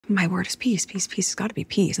my word is peace, peace, peace. It's got to be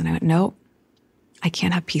peace. And I went, no, I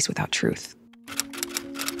can't have peace without truth.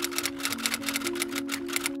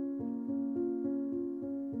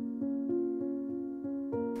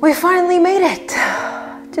 We finally made it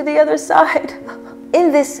to the other side.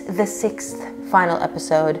 In this, the 6th final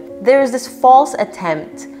episode, there is this false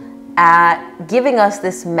attempt at giving us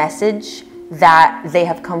this message that they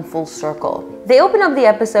have come full circle. They open up the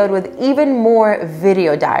episode with even more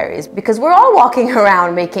video diaries, because we're all walking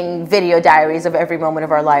around making video diaries of every moment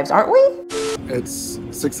of our lives, aren't we? It's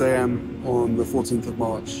 6 a.m. on the 14th of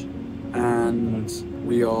March, and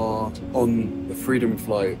we are on the Freedom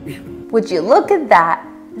Flight. Would you look at that?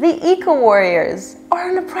 The eco-warriors are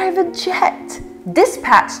on a private jet,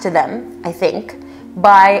 dispatched to them, I think,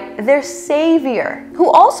 by their savior, who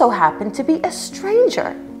also happened to be a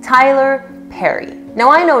stranger, Tyler Perry. Now,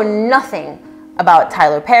 I know nothing about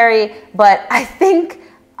Tyler Perry, but I think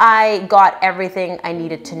I got everything I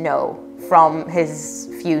needed to know from his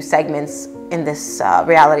few segments in this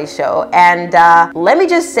reality show. And let me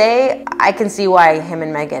just say, I can see why him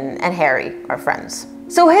and Meghan and Harry are friends.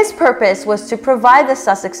 So his purpose was to provide the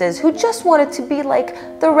Sussexes, who just wanted to be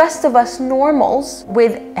like the rest of us normals,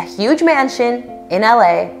 with a huge mansion in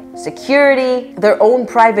LA, security, their own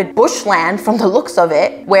private bushland from the looks of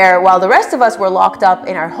it, where while the rest of us were locked up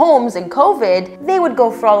in our homes in COVID, they would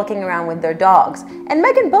go frolicking around with their dogs. And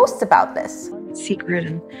Meghan boasts about this. Secret,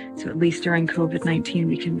 and so at least during COVID-19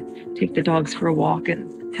 we can take the dogs for a walk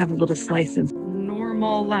and have a little slice of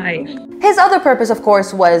normal life. His other purpose, of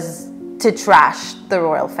course, was to trash the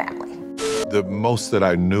royal family. The most that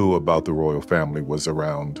I knew about the royal family was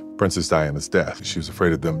around Princess Diana's death. She was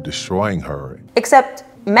afraid of them destroying her. Except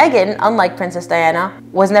Meghan, unlike Princess Diana,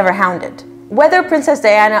 was never hounded. Whether Princess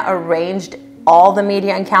Diana arranged all the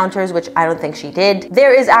media encounters, which I don't think she did,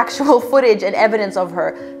 there is actual footage and evidence of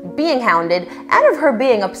her being hounded and of her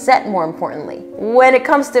being upset, more importantly. When it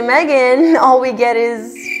comes to Meghan, all we get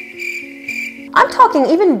is... I'm talking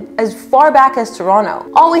even as far back as Toronto.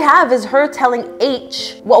 All we have is her telling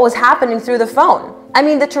H what was happening through the phone. I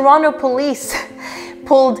mean, the Toronto police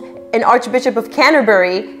pulled an Archbishop of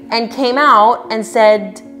Canterbury and came out and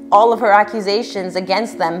said all of her accusations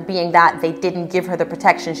against them, being that they didn't give her the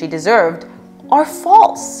protection she deserved, are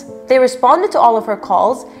false. They responded to all of her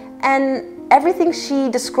calls, and everything she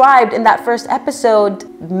described in that first episode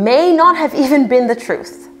may not have even been the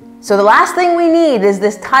truth. So the last thing we need is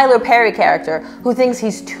this Tyler Perry character who thinks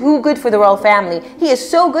he's too good for the royal family. He is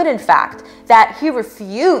so good, in fact, that he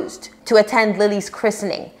refused to attend Lily's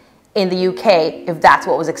christening in the UK if that's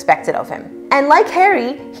what was expected of him. And like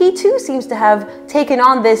Harry, he too seems to have taken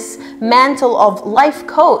on this mantle of life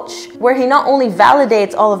coach, where he not only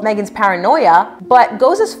validates all of Meghan's paranoia, but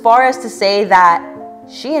goes as far as to say that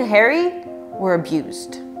she and Harry were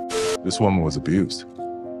abused. This woman was abused,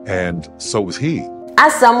 and so was he.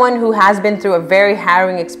 As someone who has been through a very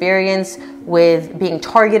harrowing experience with being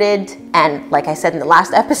targeted and, like I said in the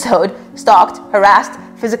last episode, stalked, harassed,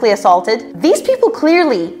 physically assaulted, these people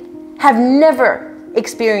clearly have never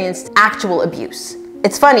experienced actual abuse.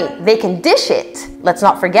 It's funny, they can dish it. Let's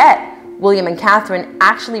not forget, William and Catherine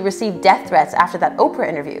actually received death threats after that Oprah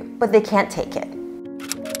interview, but they can't take it.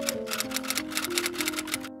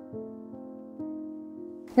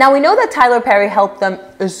 Now, we know that Tyler Perry helped them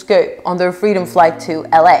escape on their freedom flight to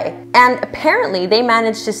LA, and apparently they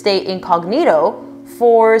managed to stay incognito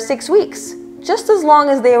for 6 weeks, just as long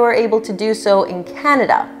as they were able to do so in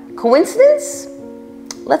Canada. Coincidence?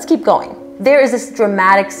 Let's keep going. There is this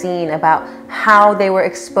dramatic scene about how they were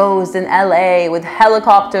exposed in LA with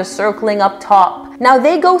helicopters circling up top. Now,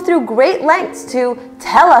 they go through great lengths to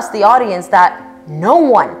tell us, the audience, that no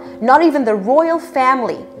one, not even the royal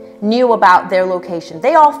family, knew about their location.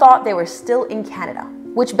 They all thought they were still in Canada,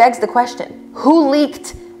 which begs the question, who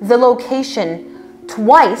leaked the location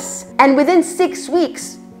twice and within 6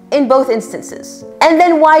 weeks in both instances? And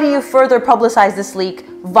then why do you further publicize this leak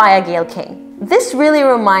via Gayle King? This really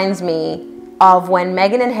reminds me of when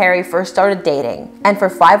Meghan and Harry first started dating, and for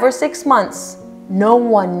 5 or 6 months, no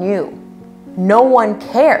one knew. No one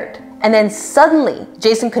cared. And then suddenly,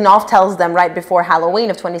 Jason Kanoff tells them right before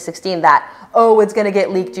Halloween of 2016 that, oh, it's gonna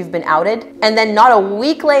get leaked, you've been outed. And then not a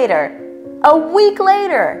week later,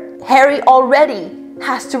 Harry already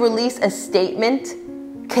has to release a statement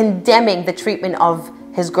condemning the treatment of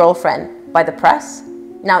his girlfriend by the press.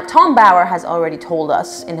 Now, Tom Bauer has already told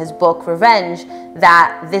us in his book, Revenge,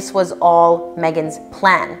 that this was all Meghan's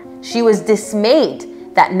plan. She was dismayed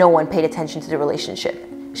that no one paid attention to the relationship.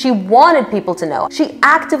 She wanted people to know. She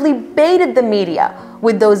actively baited the media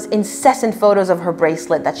with those incessant photos of her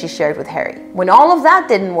bracelet that she shared with Harry. When all of that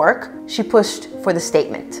didn't work, she pushed for the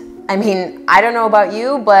statement. I mean, I don't know about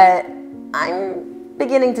you, but I'm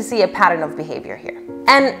beginning to see a pattern of behavior here.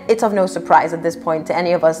 And it's of no surprise at this point to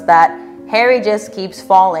any of us that Harry just keeps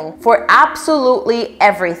falling for absolutely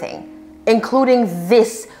everything, including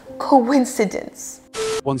this coincidence.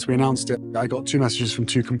 Once we announced it, I got 2 messages from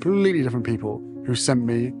 2 completely different people who sent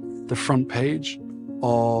me the front page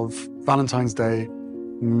of Valentine's Day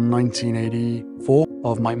 1984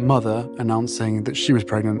 of my mother announcing that she was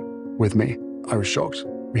pregnant with me. I was shocked.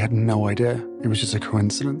 We had no idea. It was just a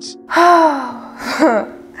coincidence.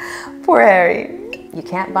 Poor Harry. You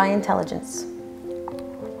can't buy intelligence.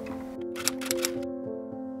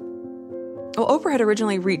 Well, Oprah had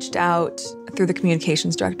originally reached out through the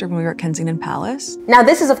communications director when we were at Kensington Palace. Now,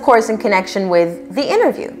 this is, of course, in connection with the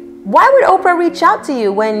interview. Why would Oprah reach out to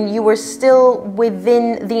you when you were still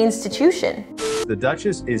within the institution? The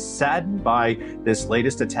Duchess is saddened by this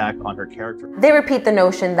latest attack on her character. They repeat the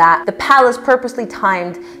notion that the palace purposely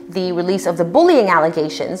timed the release of the bullying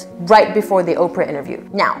allegations right before the Oprah interview.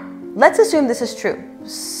 Now, let's assume this is true.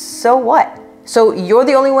 So what? So you're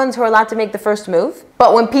the only ones who are allowed to make the first move?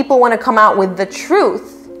 But when people want to come out with the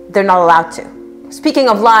truth, they're not allowed to. Speaking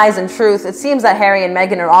of lies and truth, it seems that Harry and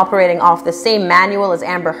Meghan are operating off the same manual as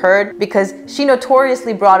Amber Heard, because she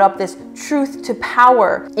notoriously brought up this truth to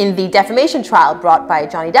power in the defamation trial brought by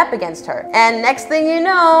Johnny Depp against her. And next thing you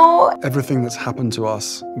know... Everything that's happened to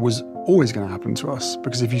us was always going to happen to us,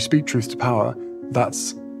 because if you speak truth to power,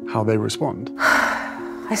 that's how they respond.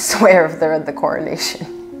 I swear if they're at the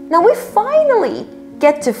coronation. Now we finally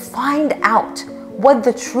get to find out what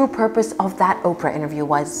the true purpose of that Oprah interview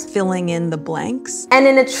was. Filling in the blanks. And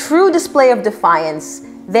in a true display of defiance,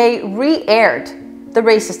 they re-aired the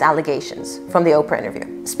racist allegations from the Oprah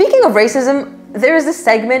interview. Speaking of racism, there is a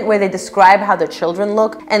segment where they describe how their children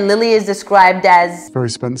look, and Lily is described as... Very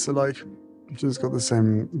Spencer-like. She's got the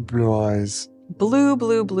same blue eyes.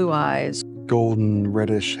 Blue eyes. Golden,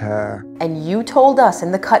 reddish hair. And you told us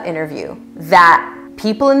in the Cut interview that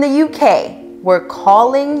people in the UK were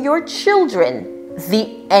calling your children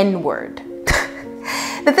the N-word.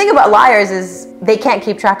 The thing about liars is they can't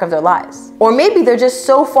keep track of their lies. Or maybe they're just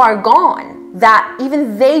so far gone that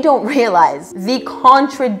even they don't realize the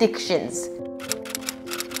contradictions.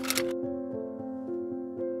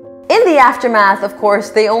 In the aftermath, of course,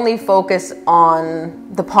 they only focus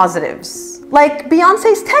on the positives. Like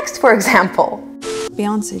Beyonce's text, for example.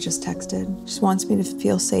 Beyonce just texted. She wants me to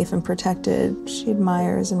feel safe and protected. She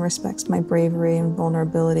admires and respects my bravery and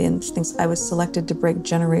vulnerability, and she thinks I was selected to break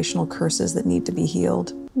generational curses that need to be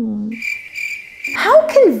healed. How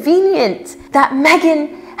convenient that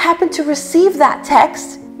Meghan happened to receive that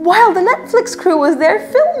text while the Netflix crew was there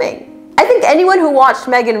filming. I think anyone who watched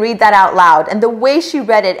Meghan read that out loud and the way she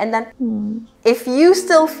read it, and then if you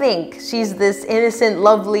still think she's this innocent,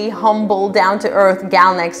 lovely, humble, down-to-earth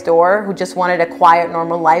gal next door who just wanted a quiet,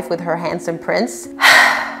 normal life with her handsome prince,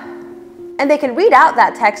 and they can read out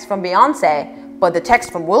that text from Beyonce, but the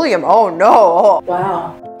text from William, oh no.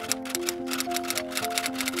 Wow.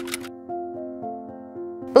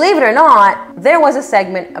 Believe it or not, there was a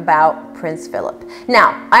segment about Prince Philip.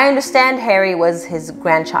 Now, I understand Harry was his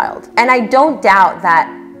grandchild, and I don't doubt that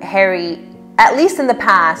Harry, at least in the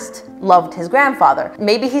past, loved his grandfather.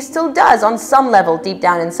 Maybe he still does on some level deep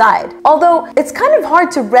down inside. Although, it's kind of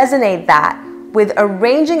hard to resonate that with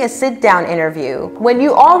arranging a sit-down interview when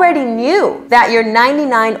you already knew that your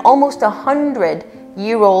 99, almost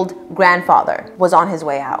 100-year-old grandfather was on his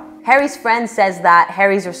way out. Harry's friend says that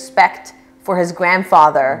Harry's respect for his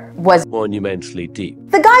grandfather was monumentally deep.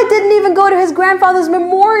 The guy didn't even go to his grandfather's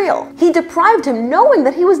memorial. He deprived him, knowing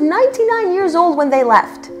that he was 99 years old when they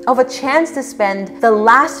left, of a chance to spend the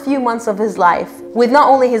last few months of his life with not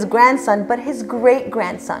only his grandson, but his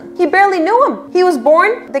great-grandson. He barely knew him. He was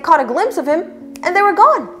born, they caught a glimpse of him, and they were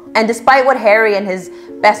gone. And despite what Harry and his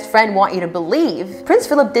best friend want you to believe, Prince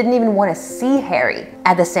Philip didn't even want to see Harry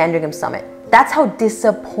at the Sandringham summit. That's how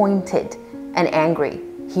disappointed and angry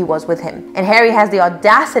he was with him. And Harry has the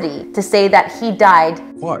audacity to say that he died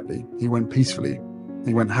quietly. He went peacefully.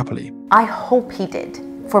 He went happily. I hope he did,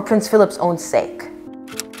 for Prince Philip's own sake.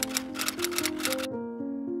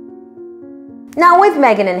 Now with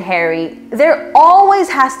Meghan and Harry, there always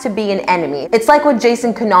has to be an enemy. It's like what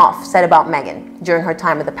Jason Knopf said about Meghan during her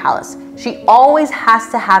time at the palace. She always has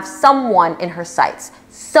to have someone in her sights,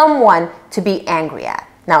 someone to be angry at.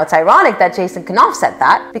 Now, it's ironic that Jason Knopf said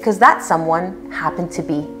that, because that someone happened to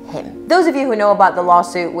be him. Those of you who know about the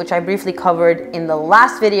lawsuit, which I briefly covered in the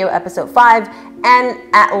last video, episode 5, and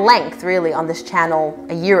at length, really, on this channel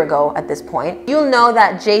a year ago at this point, you'll know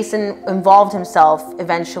that Jason involved himself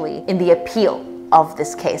eventually in the appeal of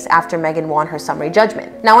this case after Meghan won her summary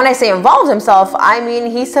judgment. Now, when I say involved himself, I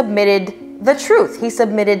mean he submitted the truth. He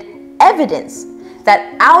submitted evidence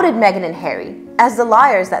that outed Meghan and Harry as the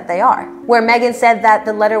liars that they are. Where Meghan said that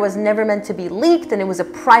the letter was never meant to be leaked and it was a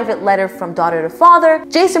private letter from daughter to father,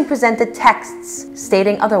 Jason presented texts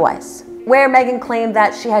stating otherwise. Where Meghan claimed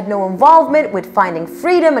that she had no involvement with finding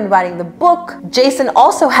freedom and writing the book, Jason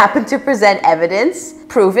also happened to present evidence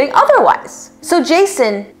proving otherwise. So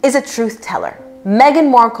Jason is a truth teller, Meghan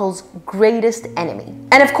Markle's greatest enemy.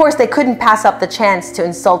 And of course, they couldn't pass up the chance to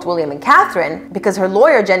insult William and Catherine because her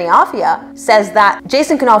lawyer, Jenny Afia, says that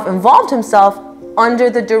Jason Knauf involved himself under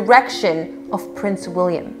the direction of Prince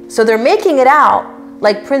William. So they're making it out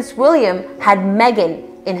like Prince William had Meghan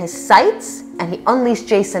in his sights and he unleashed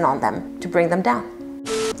Jason on them to bring them down.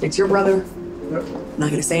 It's your brother. I'm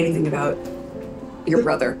not gonna say anything about your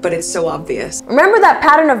brother, but it's so obvious. Remember that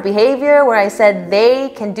pattern of behavior where I said they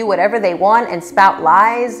can do whatever they want and spout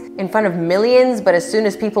lies in front of millions, but as soon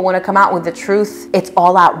as people want to come out with the truth, it's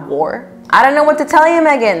all out war? I don't know what to tell you,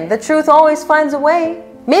 Meghan. The truth always finds a way.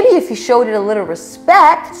 Maybe if you showed it a little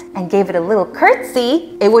respect and gave it a little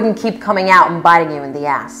curtsy, it wouldn't keep coming out and biting you in the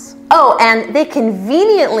ass. Oh, and they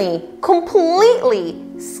conveniently, completely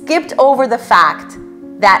skipped over the fact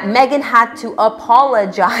that Meghan had to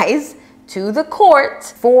apologize to the court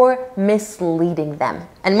for misleading them.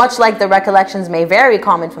 And much like the recollections may vary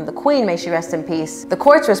common from the Queen, may she rest in peace, the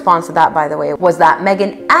court's response to that, by the way, was that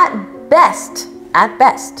Meghan at best,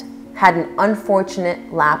 had an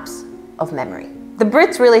unfortunate lapse of memory. The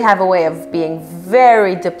Brits really have a way of being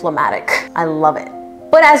very diplomatic. I love it.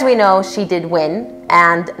 But as we know, she did win.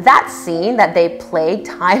 And that scene that they played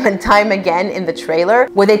time and time again in the trailer,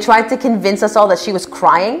 where they tried to convince us all that she was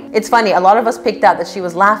crying. It's funny, a lot of us picked out that she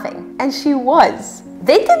was laughing. And she was.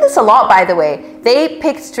 They did this a lot, by the way. They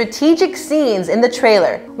picked strategic scenes in the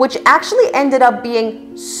trailer, which actually ended up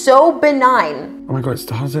being so benign. Oh my God,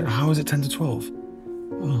 how is it 10 to 12?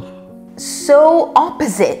 Oh. So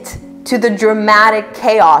opposite to the dramatic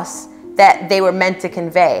chaos that they were meant to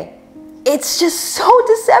convey. It's just so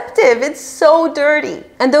deceptive. It's so dirty.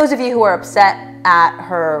 And those of you who are upset at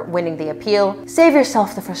her winning the appeal, save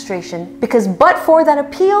yourself the frustration, because but for that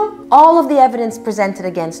appeal, all of the evidence presented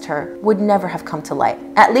against her would never have come to light,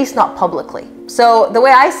 at least not publicly. So the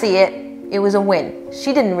way I see it, it was a win.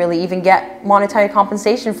 She didn't really even get monetary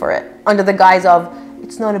compensation for it, under the guise of,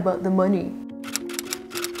 it's not about the money.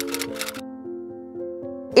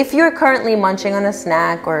 If you're currently munching on a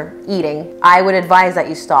snack or eating, I would advise that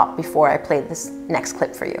you stop before I play this next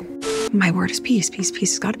clip for you. My word is peace. Peace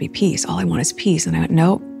has got to be peace. All I want is peace. And I went,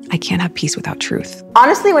 no, I can't have peace without truth.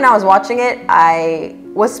 Honestly, when I was watching it, I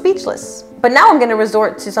was speechless. But now I'm going to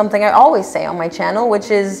resort to something I always say on my channel, which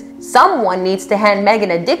is someone needs to hand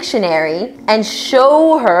Meghan a dictionary and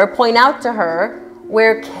show her, point out to her,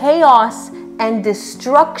 where chaos and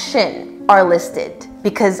destruction are listed.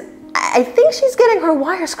 Because I think she's getting her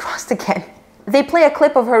wires crossed again. They play a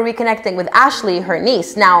clip of her reconnecting with Ashley, her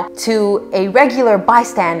niece. Now, to a regular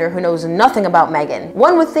bystander who knows nothing about Meghan,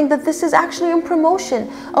 one would think that this is actually a promotion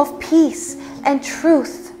of peace and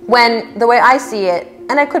truth. When, the way I see it,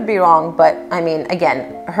 and I could be wrong, but I mean,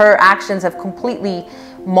 again, her actions have completely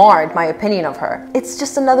marred my opinion of her. It's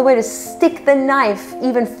just another way to stick the knife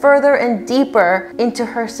even further and deeper into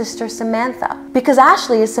her sister Samantha. Because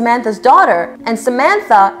Ashley is Samantha's daughter, and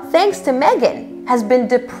Samantha, thanks to Meghan, has been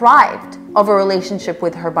deprived of a relationship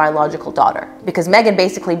with her biological daughter. Because Meghan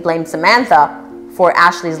basically blamed Samantha for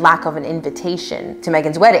Ashley's lack of an invitation to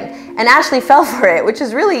Meghan's wedding. And Ashley fell for it, which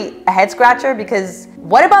is really a head scratcher, because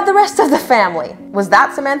what about the rest of the family? Was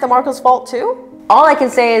that Samantha Markle's fault too? All I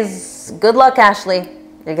can say is, good luck, Ashley.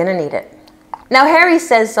 You're gonna need it. Now, Harry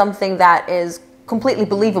says something that is completely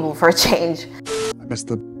believable for a change. I miss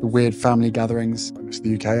the weird family gatherings. I miss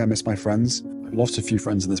the UK. I miss my friends. I lost a few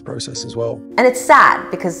friends in this process as well. And it's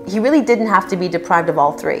sad because he really didn't have to be deprived of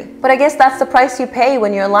all three. But I guess that's the price you pay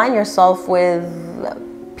when you align yourself with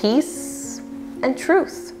peace and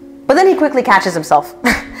truth. But then he quickly catches himself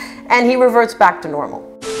and he reverts back to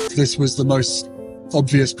normal. This was the most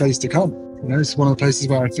obvious place to come. You know, it's one of the places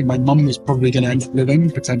where I think my mum was probably going to end up living,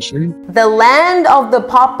 potentially. The land of the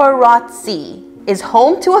paparazzi is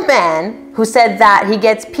home to a man who said that he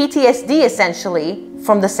gets PTSD, essentially,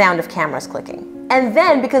 from the sound of cameras clicking. And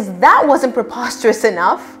then, because that wasn't preposterous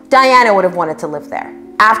enough, Diana would have wanted to live there.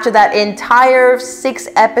 After that entire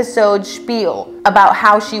 6-episode spiel about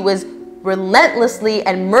how she was relentlessly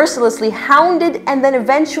and mercilessly hounded and then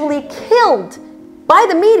eventually killed by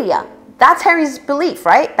the media. That's Harry's belief,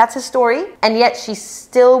 right? That's his story. And yet she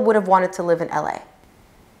still would have wanted to live in LA.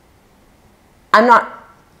 I'm not...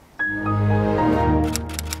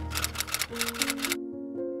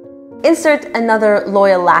 Insert another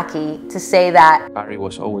loyal lackey to say that Harry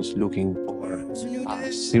was always looking for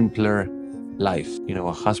a simpler life. You know,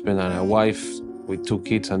 a husband and a wife with 2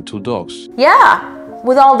 kids and 2 dogs. yeah,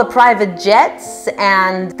 with all the private jets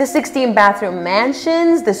and the 16-bathroom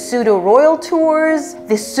mansions, the pseudo-royal tours,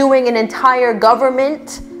 the suing an entire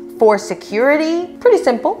government for security. Pretty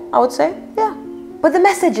simple, I would say, yeah. But the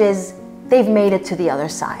message is they've made it to the other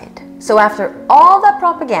side. So after all that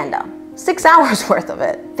propaganda, 6 hours worth of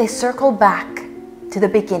it, they circle back to the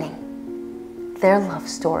beginning, their love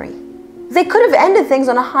story. They could have ended things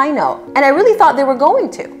on a high note, and I really thought they were going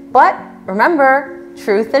to. But remember,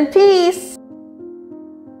 truth and peace.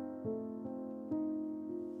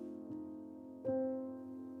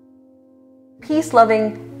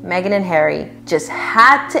 Peace-loving Meghan and Harry just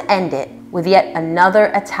had to end it with yet another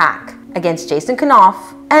attack against Jason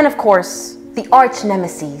Knopf, and of course, the arch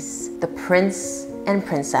nemesis, the Prince and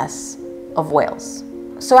Princess of Wales.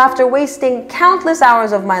 So after wasting countless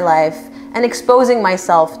hours of my life and exposing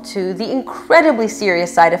myself to the incredibly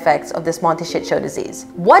serious side effects of this Monty Shit Show disease,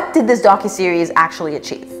 what did this docuseries actually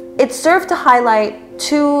achieve? It served to highlight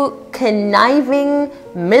 2 conniving,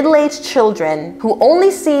 middle-aged children who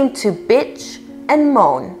only seem to bitch and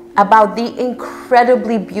moan about the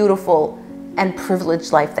incredibly beautiful and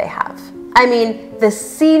privileged life they have. I mean, the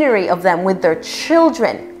scenery of them with their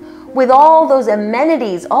children, with all those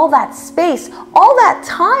amenities, all that space, all that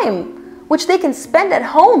time which they can spend at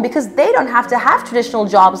home because they don't have to have traditional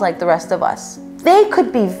jobs like the rest of us. They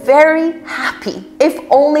could be very happy if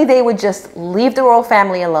only they would just leave the royal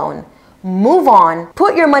family alone, move on,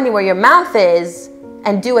 put your money where your mouth is,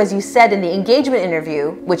 and do as you said in the engagement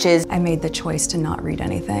interview, which is, I made the choice to not read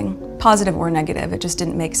anything, positive or negative. It just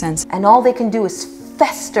didn't make sense. and all they can do is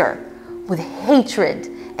fester with hatred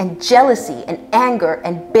and jealousy and anger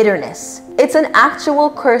and bitterness. It's an actual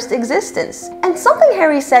cursed existence. And something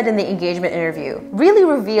Harry said in the engagement interview really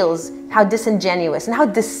reveals how disingenuous and how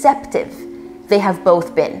deceptive they have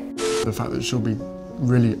both been. The fact that she'll be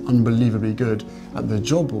really unbelievably good at the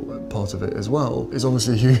job part of it as well is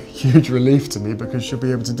obviously a huge relief to me, because she'll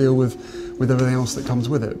be able to deal with everything else that comes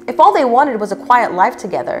with it. If all they wanted was a quiet life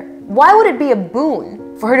together, why would it be a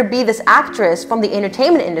boon for her to be this actress from the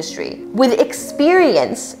entertainment industry with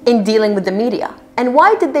experience in dealing with the media? And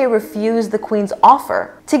why did they refuse the Queen's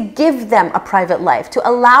offer to give them a private life, to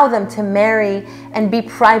allow them to marry and be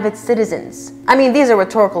private citizens? I mean, these are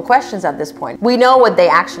rhetorical questions at this point. We know what they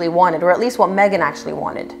actually wanted, or at least what Meghan actually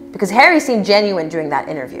wanted, because Harry seemed genuine during that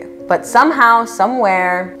interview. But somehow,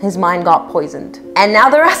 somewhere, his mind got poisoned. And now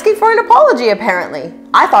they're asking for an apology, apparently.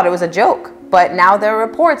 I thought it was a joke, but now there are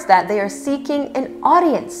reports that they are seeking an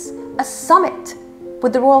audience, a summit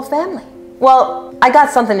with the royal family. Well, I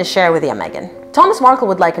got something to share with you, Meghan. Thomas Markle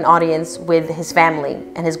would like an audience with his family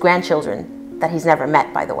and his grandchildren that he's never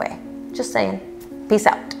met, by the way. Just saying. Peace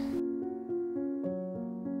out.